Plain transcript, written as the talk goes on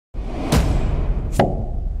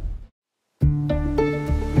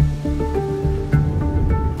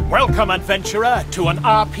Welcome, adventurer, to an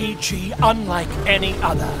RPG unlike any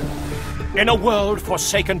other. In a world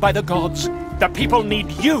forsaken by the gods, the people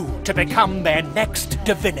need you to become their next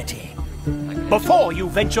divinity. Before you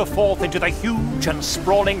venture forth into the huge and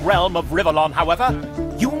sprawling realm of Rivellon, however,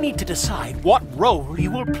 you need to decide what role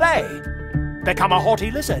you will play. Become a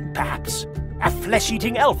haughty lizard, perhaps, a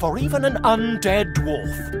flesh-eating elf, or even an undead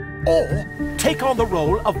dwarf. Or take on the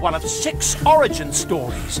role of one of 6 origin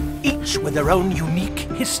stories, each with their own unique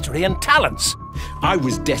history and talents. I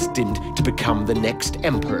was destined to become the next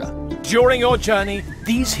emperor. During your journey,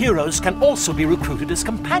 these heroes can also be recruited as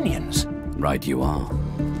companions. Right you are.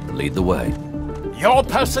 Lead the way. Your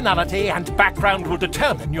personality and background will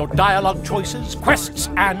determine your dialogue choices, quests,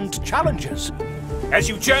 and challenges as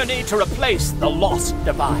you journey to replace the lost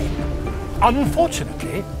divine.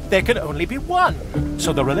 Unfortunately, there can only be one,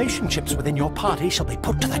 so the relationships within your party shall be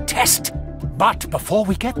put to the test. But before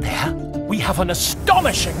we get there, we have an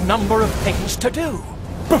astonishing number of things to do.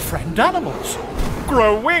 Befriend animals,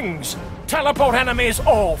 grow wings, teleport enemies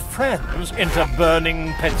or friends into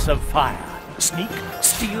burning pits of fire, sneak,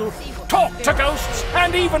 steal, talk to ghosts,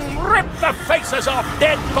 and even rip the faces off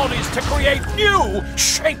dead bodies to create new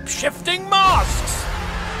shape-shifting masks.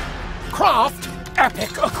 Craft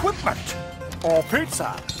epic equipment, or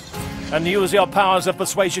pizza, and use your powers of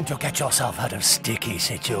persuasion to get yourself out of sticky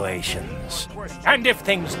situations. And if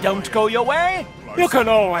things don't go your way, you can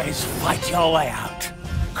always fight your way out.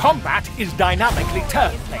 Combat is dynamically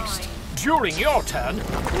turn-based. During your turn,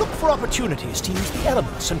 look for opportunities to use the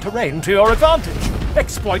elements and terrain to your advantage.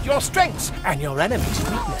 Exploit your strengths and your enemies'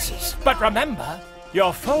 weaknesses. But remember,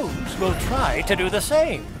 your foes will try to do the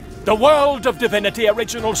same. The world of Divinity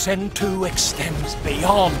Original Sin II extends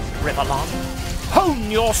beyond Rivellon.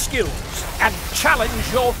 Hone your skills and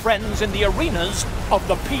challenge your friends in the arenas of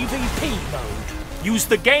the PvP mode. Use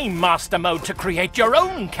the Game Master mode to create your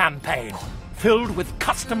own campaign, filled with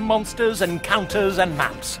custom monsters, encounters, and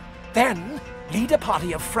maps. Then, lead a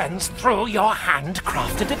party of friends through your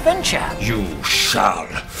handcrafted adventure. You shall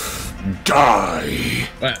die.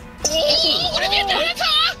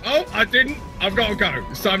 Oh, I didn't. I've got to go.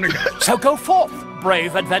 It's time to go. So go forth,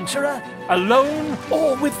 brave adventurer, alone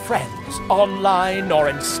or with friends, online or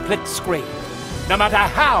in split screen. No matter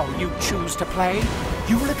how you choose to play,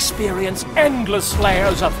 you will experience endless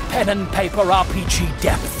layers of pen and paper RPG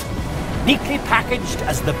depth. Neatly packaged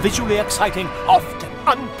as the visually exciting, often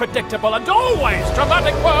unpredictable, and always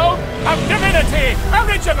dramatic world of Divinity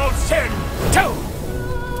Original Sin II.